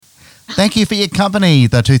Thank you for your company.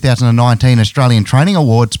 The 2019 Australian Training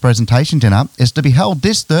Awards presentation dinner is to be held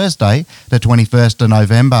this Thursday, the 21st of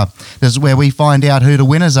November. This is where we find out who the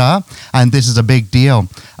winners are, and this is a big deal.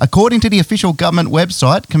 According to the official government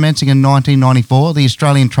website, commencing in 1994, the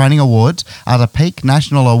Australian Training Awards are the peak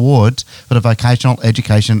national awards for the vocational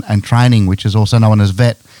education and training, which is also known as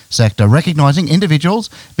VET sector, recognising individuals,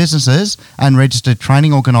 businesses and registered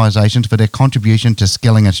training organisations for their contribution to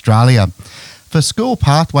skilling Australia. For School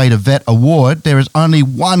Pathway to VET Award, there is only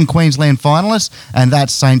one Queensland finalist, and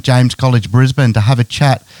that's St James College Brisbane. To have a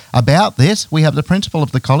chat about this, we have the principal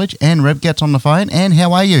of the college, Anne Rebgetz, on the phone. Anne,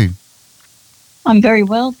 how are you? I'm very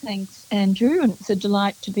well, thanks, Andrew, and it's a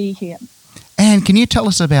delight to be here. Anne, can you tell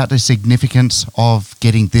us about the significance of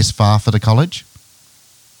getting this far for the college?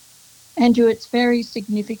 Andrew, it's very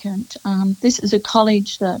significant. This is a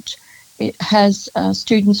college that it has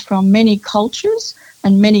students from many cultures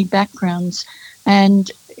and many backgrounds, and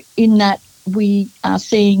in that we are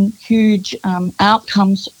seeing huge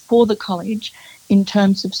outcomes for the college in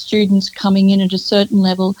terms of students coming in at a certain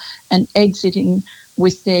level and exiting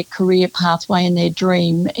with their career pathway and their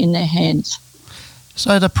dream in their hands.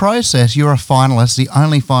 So the process, you're a finalist, the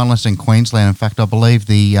only finalist in Queensland. In fact, I believe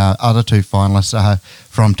the other two finalists are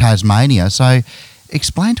from Tasmania. So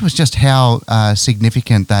explain to us just how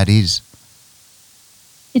significant that is.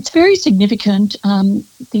 It's very significant. The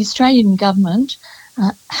Australian government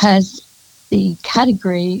has the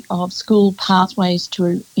category of school pathways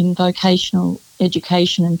in vocational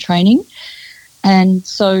education and training. And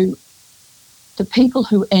so the people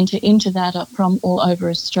who enter into that are from all over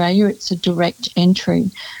Australia. It's a direct entry,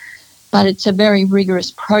 but it's a very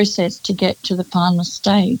rigorous process to get to the final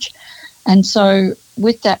stage. And so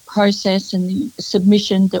with that process and the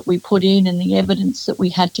submission that we put in and the evidence that we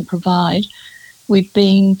had to provide, we've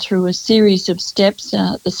been through a series of steps.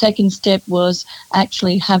 The second step was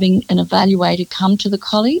actually having an evaluator come to the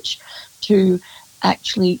college to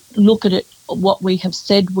actually look at it, what we have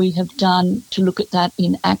said we have done, to look at that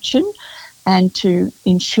in action, and to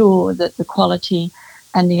ensure that the quality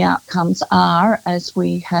and the outcomes are as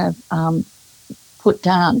we have put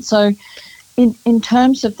down. So in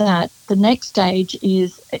terms of that, the next stage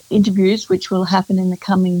is interviews, which will happen in the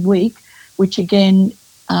coming week, which again,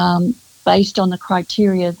 based on the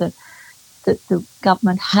criteria that the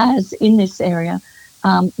government has in this area,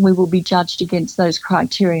 we will be judged against those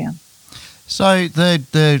criteria. So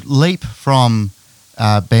the leap from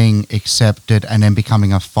being accepted and then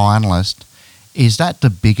becoming a finalist, is that the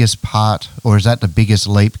biggest part, or is that the biggest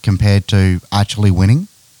leap compared to actually winning?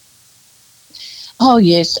 Oh,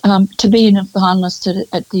 yes. To be a finalist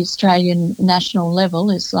at the Australian national level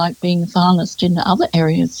is like being a finalist in other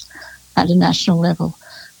areas at a national level.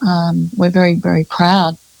 We're very, very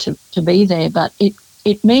proud to be there, but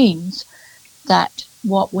it means that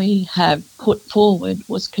what we have put forward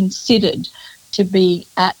was considered to be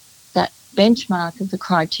at that benchmark of the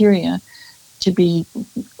criteria to be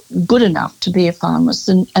good enough to be a finalist,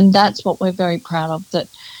 and that's what we're very proud of, that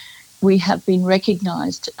we have been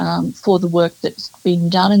recognised for the work that's been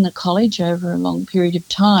done in the college over a long period of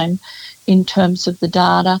time in terms of the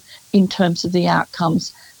data, in terms of the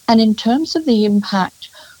outcomes, and in terms of the impact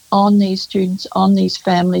on these students, on these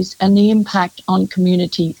families, and the impact on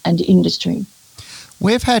community and industry.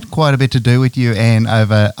 We've had quite a bit to do with you, Anne,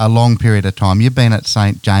 over a long period of time. You've been at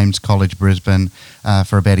St James College Brisbane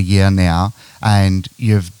for about a year now, and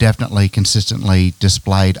you've definitely consistently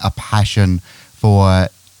displayed a passion for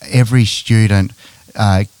every student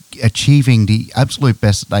achieving the absolute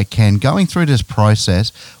best that they can. Going through this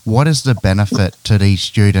process, what is the benefit to these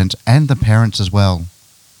students and the parents as well?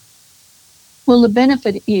 Well, the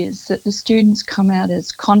benefit is that the students come out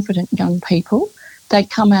as confident young people. They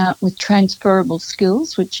come out with transferable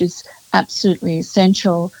skills, which is absolutely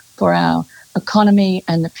essential for our economy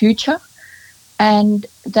and the future. And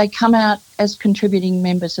they come out as contributing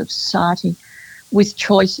members of society with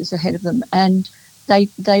choices ahead of them. And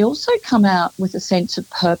they also come out with a sense of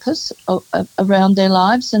purpose around their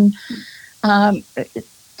lives. And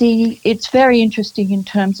it's very interesting in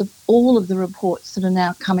terms of all of the reports that are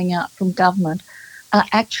now coming out from government are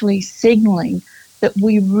actually signalling that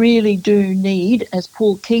we really do need, as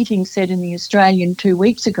Paul Keating said in The Australian 2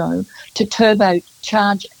 weeks ago, to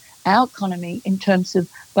turbocharge our economy in terms of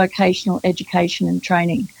vocational education and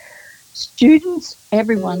training. Students,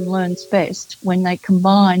 everyone learns best when they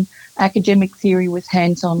combine academic theory with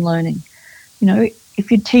hands-on learning. You know,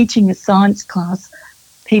 if you're teaching a science class,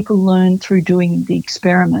 people learn through doing the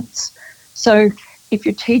experiments. So if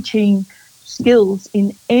you're teaching skills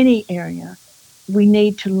in any area, we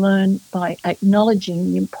need to learn by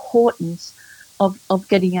acknowledging the importance of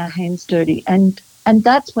getting our hands dirty. And And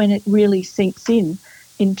that's when it really sinks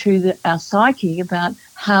into our psyche about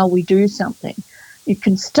how we do something. You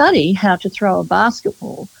can study how to throw a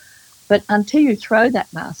basketball, but until you throw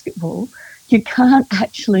that basketball, you can't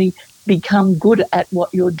actually become good at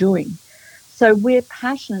what you're doing. So we're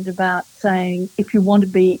passionate about saying if you want to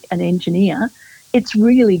be an engineer, it's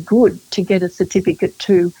really good to get a certificate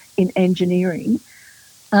too in engineering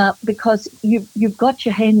because you've got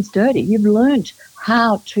your hands dirty. You've learned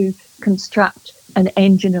how to construct an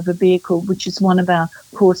engine of a vehicle, which is one of our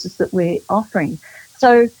courses that we're offering.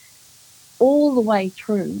 So all the way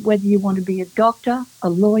through, whether you want to be a doctor, a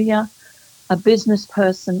lawyer, a business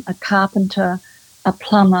person, a carpenter, a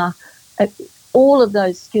plumber, all of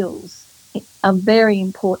those skills are very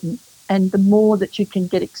important. And the more that you can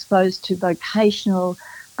get exposed to vocational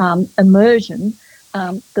immersion,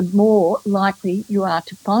 the more likely you are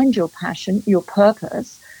to find your passion, your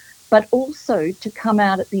purpose, but also to come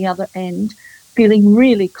out at the other end feeling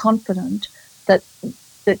really confident that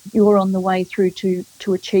you're on the way through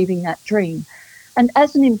to achieving that dream. And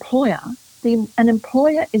as an employer, an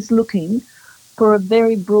employer is looking for a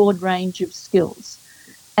very broad range of skills.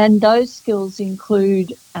 And those skills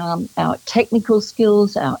include our technical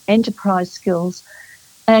skills, our enterprise skills.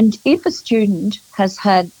 And if a student has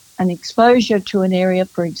had an exposure to an area,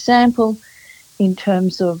 for example, in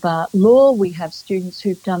terms of law, we have students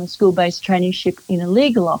who've done a school-based traineeship in a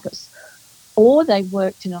legal office, or they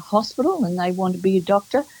worked in a hospital and they want to be a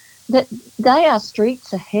doctor, that they are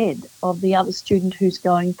streets ahead of the other student who's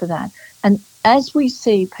going for that. And as we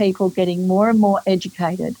see people getting more and more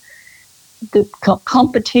educated, the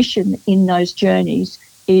competition in those journeys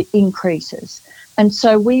increases. And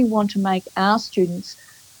so we want to make our students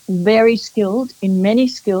very skilled in many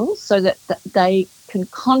skills so that they can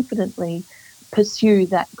confidently pursue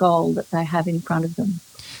that goal that they have in front of them.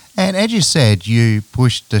 And as you said, you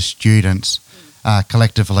pushed the students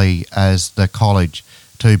collectively as the college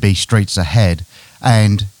to be streets ahead.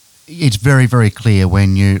 And it's very, very clear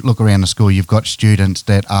when you look around the school, you've got students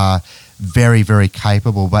that are very, very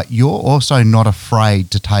capable, but you're also not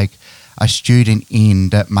afraid to take a student in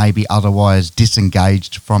that may be otherwise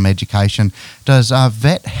disengaged from education. Does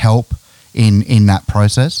VET help in that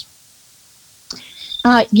process?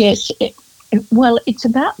 Yes. Well, it's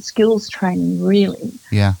about skills training, really.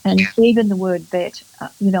 Yeah. And even the word VET,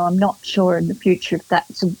 I'm not sure in the future if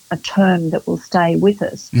that's a term that will stay with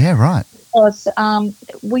us. Yeah, right. Because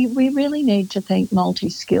we really need to think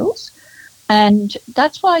multi-skills. And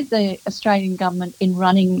that's why the Australian government, in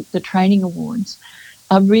running the training awards,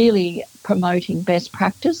 are really promoting best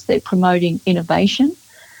practice. They're promoting innovation.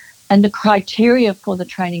 And the criteria for the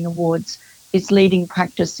training awards is leading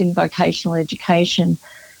practice in vocational education,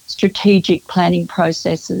 strategic planning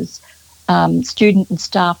processes, student and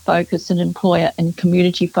staff focus, and employer and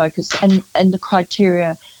community focus. And the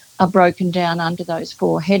criteria are broken down under those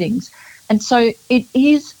 4 headings. And so it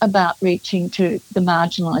is about reaching to the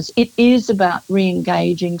marginalised. It is about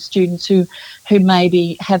re-engaging students who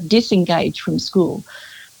maybe have disengaged from school.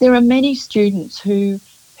 There are many students who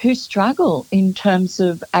struggle in terms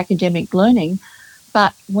of academic learning,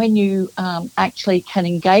 but when you actually can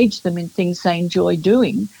engage them in things they enjoy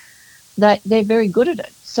doing, that they're very good at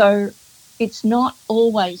it. So it's not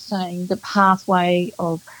always saying the pathway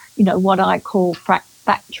of, what I call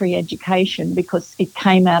factory education, because it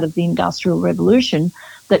came out of the Industrial Revolution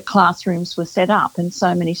that classrooms were set up and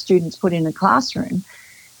so many students put in a classroom.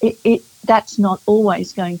 That's not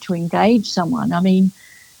always going to engage someone. I mean,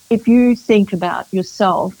 if you think about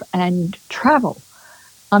yourself and travel,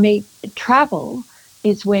 travel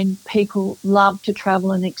is when people love to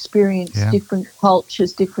travel and experience different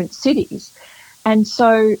cultures, different cities. And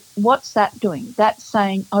so what's that doing? That's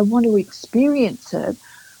saying, I want to experience it.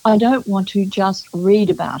 I don't want to just read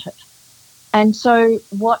about it. And so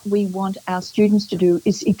what we want our students to do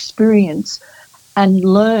is experience and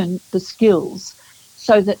learn the skills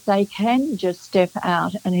so that they can just step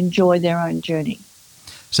out and enjoy their own journey.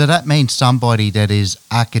 So that means somebody that is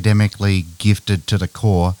academically gifted to the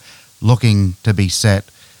core, looking to be set,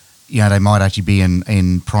 they might actually be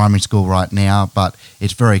in primary school right now, but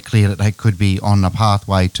it's very clear that they could be on a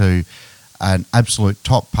pathway to an absolute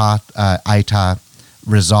top path, ATAR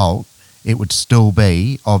result. It would still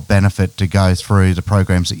be of benefit to go through the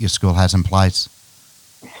programs that your school has in place.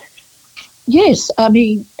 Yes,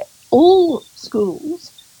 all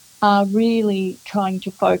schools are really trying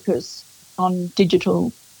to focus on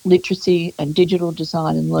digital literacy and digital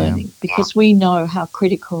design and learning because we know how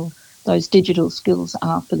critical those digital skills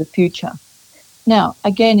are for the future. Now,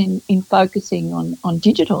 again, in focusing on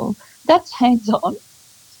digital, that's hands-on.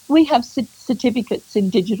 We have certificates in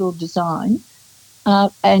digital design,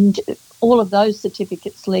 and all of those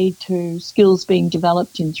certificates lead to skills being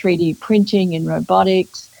developed in 3D printing, in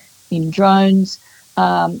robotics, in drones.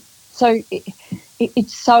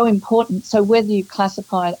 It's so important. So whether you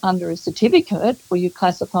classify it under a certificate or you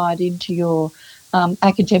classify it into your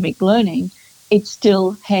academic learning, it's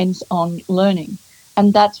still hands-on learning.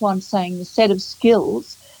 And that's why I'm saying the set of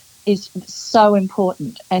skills is so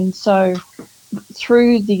important. And so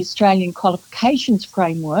through the Australian Qualifications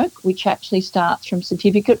Framework, which actually starts from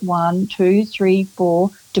Certificate 1, 2, 3, 4,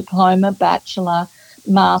 Diploma, Bachelor,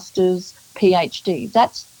 Masters, PhD.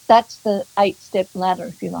 That's the 8-step ladder,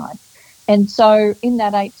 if you like. And so in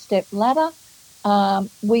that 8-step ladder,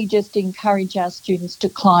 we just encourage our students to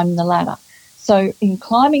climb the ladder. So in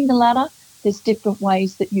climbing the ladder, there's different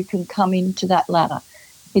ways that you can come into that ladder.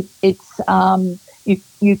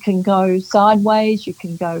 You can go sideways, you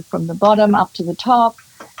can go from the bottom up to the top.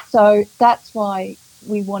 So that's why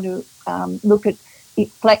we want to look at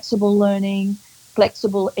flexible learning,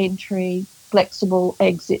 flexible entry, flexible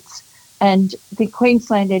exits. And the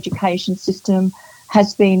Queensland education system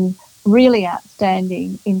has been really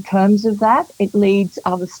outstanding in terms of that. It leads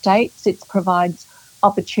other states. It provides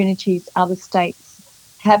opportunities other states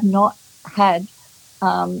have not had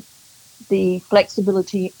the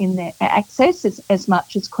flexibility in their access as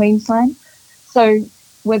much as Queensland. So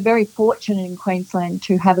we're very fortunate in Queensland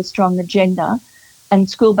to have a strong agenda. And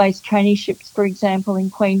school-based traineeships, for example,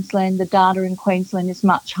 in Queensland, the data in Queensland is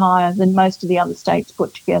much higher than most of the other states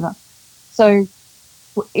put together. So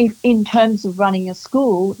if, in terms of running a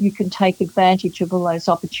school, you can take advantage of all those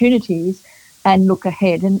opportunities and look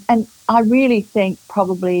ahead. And I really think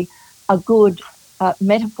probably a good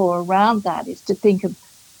metaphor around that is to think of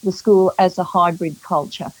the school as a hybrid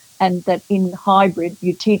culture, and that in hybrid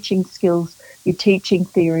you're teaching skills, you're teaching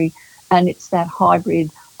theory, and it's that hybrid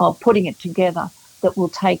of putting it together that will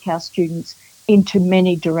take our students into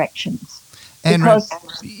many directions. And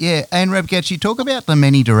Rebecca, you talk about the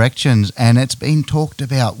many directions, and it's been talked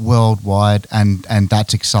about worldwide, and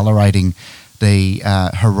that's accelerating the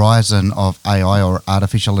horizon of AI, or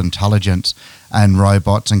artificial intelligence, and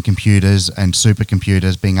robots and computers and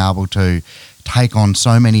supercomputers being able to take on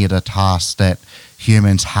so many of the tasks that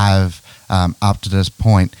humans have up to this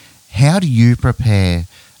point. How do you prepare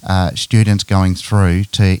students going through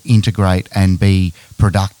to integrate and be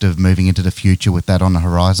productive moving into the future with that on the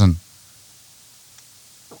horizon?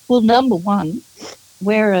 Well, number one,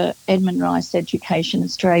 we're a Edmund Rice Education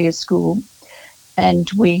Australia school, and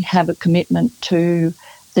we have a commitment to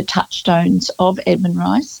the touchstones of Edmund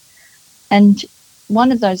Rice. And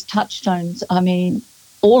one of those touchstones, I mean,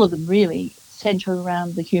 all of them really centre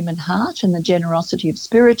around the human heart and the generosity of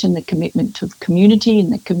spirit and the commitment to community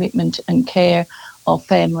and the commitment and care of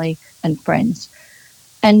family and friends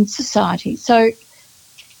and society. So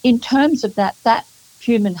in terms of that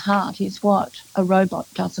human heart is what a robot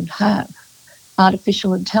doesn't have,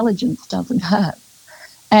 artificial intelligence doesn't have.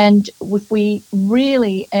 And if we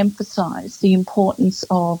really emphasise the importance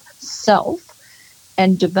of self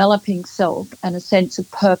and developing self and a sense of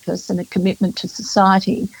purpose and a commitment to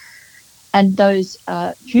society, and those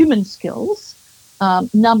human skills,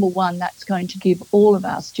 number one, that's going to give all of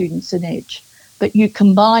our students an edge. But you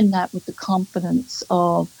combine that with the confidence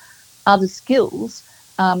of other skills,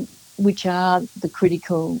 which are the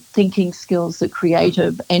critical thinking skills, the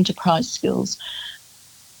creative enterprise skills.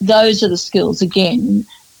 Those are the skills, again,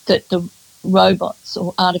 that the robots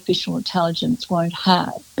or artificial intelligence won't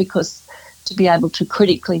have, because to be able to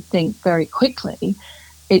critically think very quickly,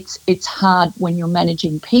 it's hard when you're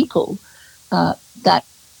managing people. That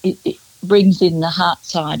it brings in the heart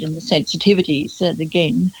side and the sensitivities that,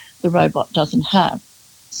 again, the robot doesn't have.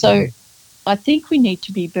 So I think we need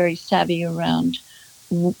to be very savvy around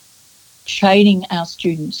training our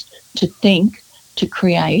students to think, to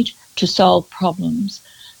create, to solve problems,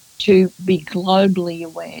 to be globally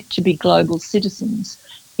aware, to be global citizens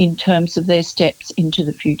in terms of their steps into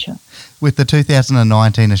the future. With the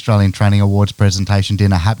 2019 Australian Training Awards presentation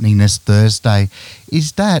dinner happening this Thursday,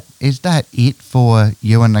 is that it for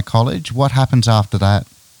you and the college? What happens after that?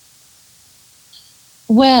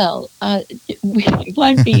 Well, it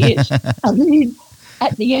won't be it. I mean,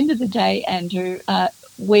 at the end of the day, Andrew,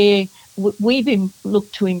 we've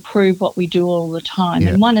looked to improve what we do all the time. Yeah.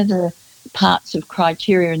 And one of the parts of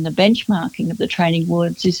criteria in the benchmarking of the training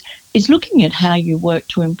awards is looking at how you work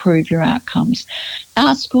to improve your outcomes.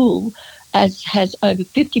 Our school has over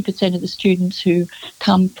 50% of the students who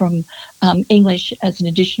come from English as an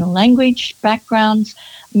additional language backgrounds.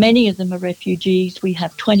 Many of them are refugees. We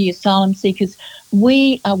have 20 asylum seekers.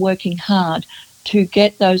 We are working hard to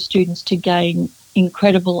get those students to gain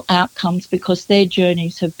incredible outcomes because their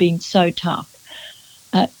journeys have been so tough.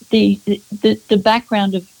 The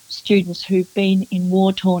background of students who've been in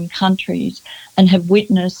war-torn countries and have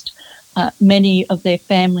witnessed many of their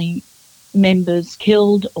family members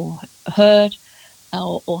killed or hurt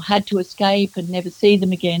or had to escape and never see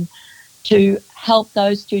them again, to help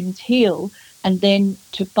those students heal and then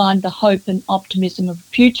to find the hope and optimism of the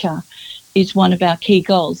future is one of our key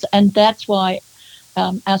goals. And that's why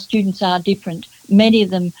our students are different. Many of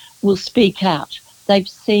them will speak out.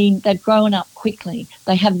 They've grown up quickly.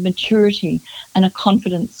 They have maturity and a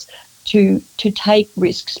confidence to take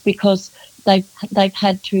risks because they've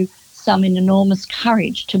had to summon enormous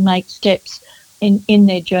courage to make steps in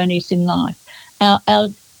their journeys in life.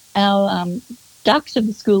 Our ducks of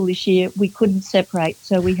the school this year, we couldn't separate,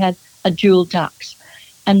 so we had a dual ducks.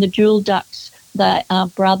 And the dual ducks, they are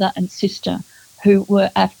brother and sister who were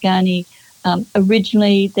Afghani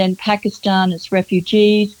originally, then Pakistan as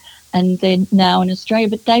refugees, and then now in Australia.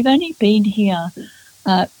 But they've only been here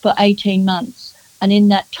for 18 months. And in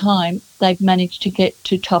that time, they've managed to get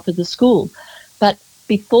to top of the school. But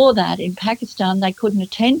before that, in Pakistan, they couldn't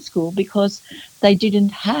attend school because they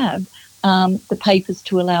didn't have the papers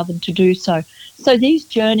to allow them to do so. So these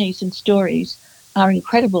journeys and stories are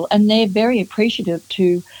incredible, and they're very appreciative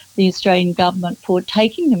to the Australian government for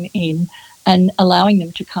taking them in and allowing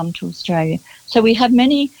them to come to Australia. So we have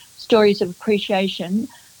many stories of appreciation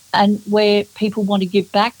and where people want to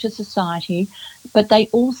give back to society, but they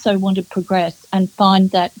also want to progress and find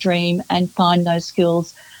that dream and find those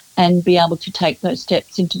skills and be able to take those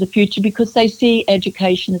steps into the future because they see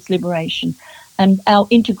education as liberation. And our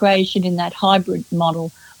integration in that hybrid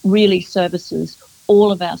model really services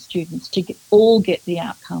all of our students to get the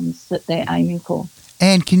outcomes that they're aiming for.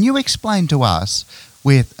 And can you explain to us,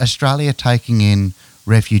 with Australia taking in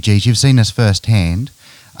refugees, you've seen this firsthand,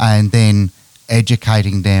 and then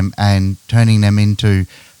educating them and turning them into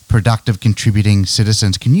productive, contributing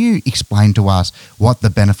citizens. Can you explain to us what the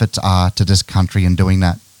benefits are to this country in doing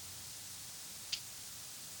that?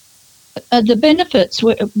 The benefits,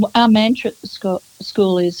 our mantra at the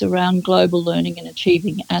school is around global learning and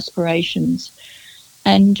achieving aspirations.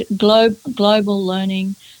 And global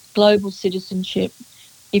learning, global citizenship,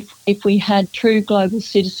 if we had true global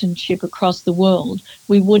citizenship across the world,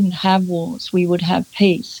 we wouldn't have wars, we would have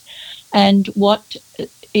peace. And what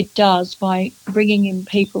it does by bringing in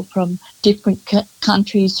people from different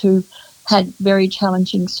countries who had very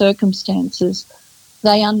challenging circumstances,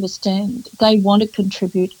 they understand, they want to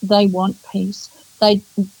contribute, they want peace,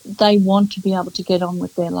 they want to be able to get on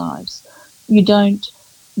with their lives. You don't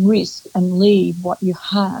risk and leave what you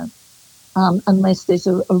have unless there's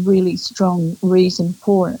a really strong reason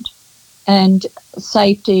for it. And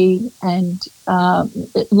safety and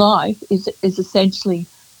life is essentially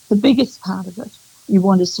the biggest part of it. You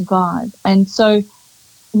want to survive. And so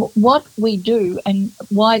what we do and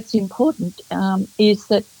why it's important is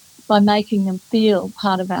that by making them feel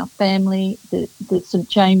part of our family, the St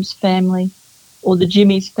James family, or the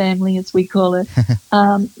Jimmy's family as we call it,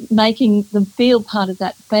 making them feel part of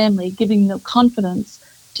that family, giving them confidence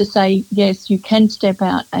to say, yes, you can step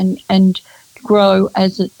out and grow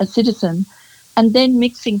as a citizen, and then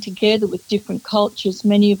mixing together with different cultures.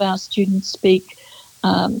 Many of our students speak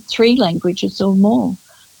 3 languages or more,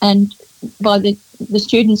 and by the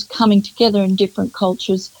students coming together in different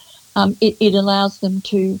cultures, it allows them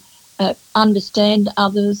to understand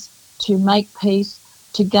others, to make peace,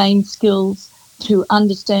 to gain skills, to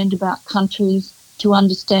understand about countries, to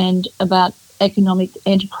understand about economic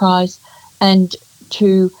enterprise, and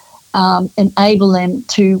to enable them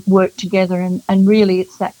to work together. And really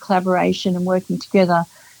it's that collaboration and working together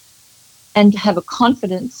and to have a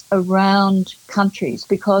confidence around countries,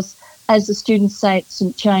 because as the students say at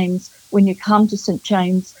St James, when you come to St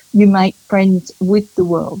James, you make friends with the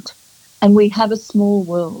world. And we have a small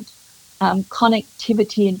world.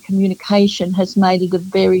 Connectivity and communication has made it a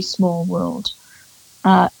very small world.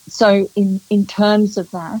 So in terms of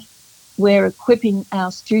that, we're equipping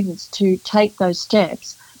our students to take those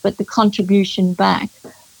steps, but the contribution back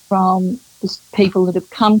from the people that have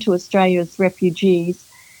come to Australia as refugees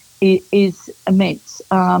is immense.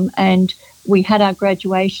 And we had our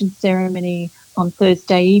graduation ceremony on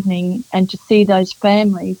Thursday evening, and to see those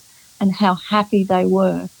families and how happy they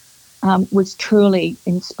were was truly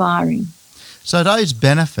inspiring. So those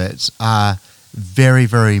benefits are very,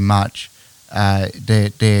 very much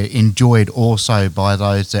they're enjoyed also by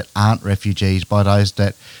those that aren't refugees, by those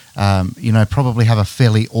that probably have a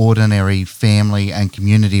fairly ordinary family and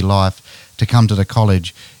community life to come to the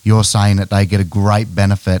college. You're saying that they get a great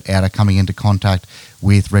benefit out of coming into contact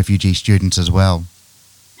with refugee students as well.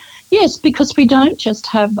 Yes, because we don't just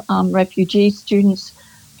have refugee students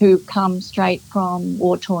who come straight from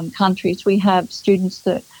war-torn countries. We have students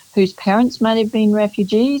whose parents may have been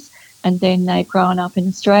refugees and then they've grown up in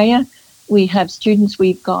Australia. We have students,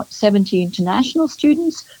 we've got 70 international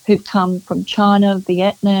students who've come from China,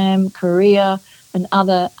 Vietnam, Korea, and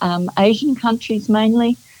other Asian countries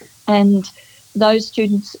mainly. And those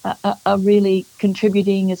students are really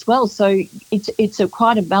contributing as well. So it's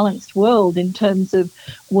quite a balanced world in terms of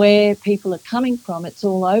where people are coming from. It's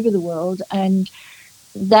all over the world. And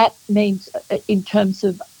that means in terms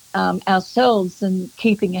of ourselves and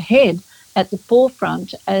keeping ahead at the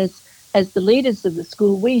forefront as the leaders of the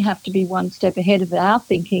school, we have to be one step ahead of our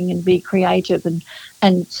thinking and be creative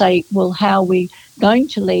and say, well, how are we going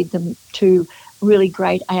to lead them to really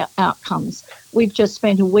great outcomes? We've just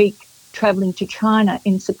spent a week travelling to China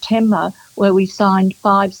in September, where we signed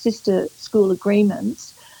 5 sister school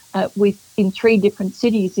agreements in 3 different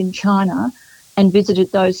cities in China, and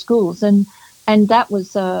visited those schools. And that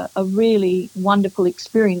was a really wonderful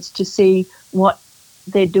experience to see what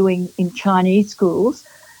they're doing in Chinese schools,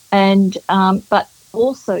 and but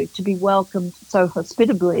also to be welcomed so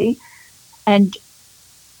hospitably and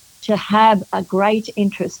to have a great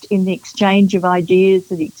interest in the exchange of ideas,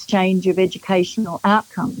 the exchange of educational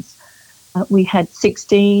outcomes. We had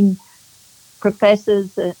 16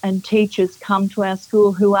 professors and teachers come to our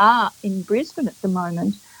school who are in Brisbane at the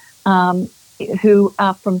moment, who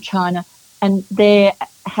are from China, and they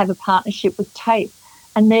have a partnership with TAFE,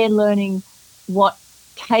 and they're learning what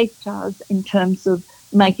TAFE does in terms of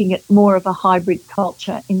making it more of a hybrid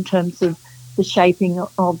culture in terms of the shaping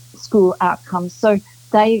of school outcomes. So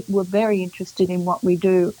they were very interested in what we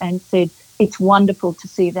do and said it's wonderful to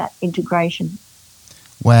see that integration.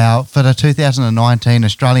 Wow. For the 2019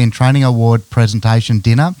 Australian Training Award presentation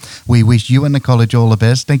dinner, we wish you and the college all the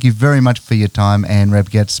best. Thank you very much for your time, Anne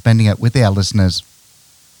Rebgetz, spending it with our listeners.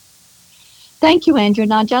 Thank you, Andrew.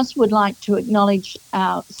 And I just would like to acknowledge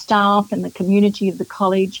our staff and the community of the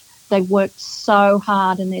college. They've worked so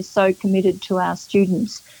hard and they're so committed to our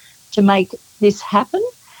students to make this happen.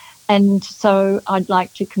 And so I'd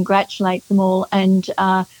like to congratulate them all. And,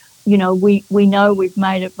 we know we've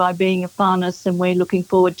made it by being a finalist, and we're looking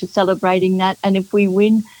forward to celebrating that. And if we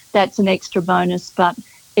win, that's an extra bonus. But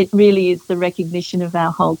it really is the recognition of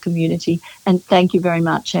our whole community. And thank you very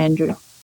much, Andrew.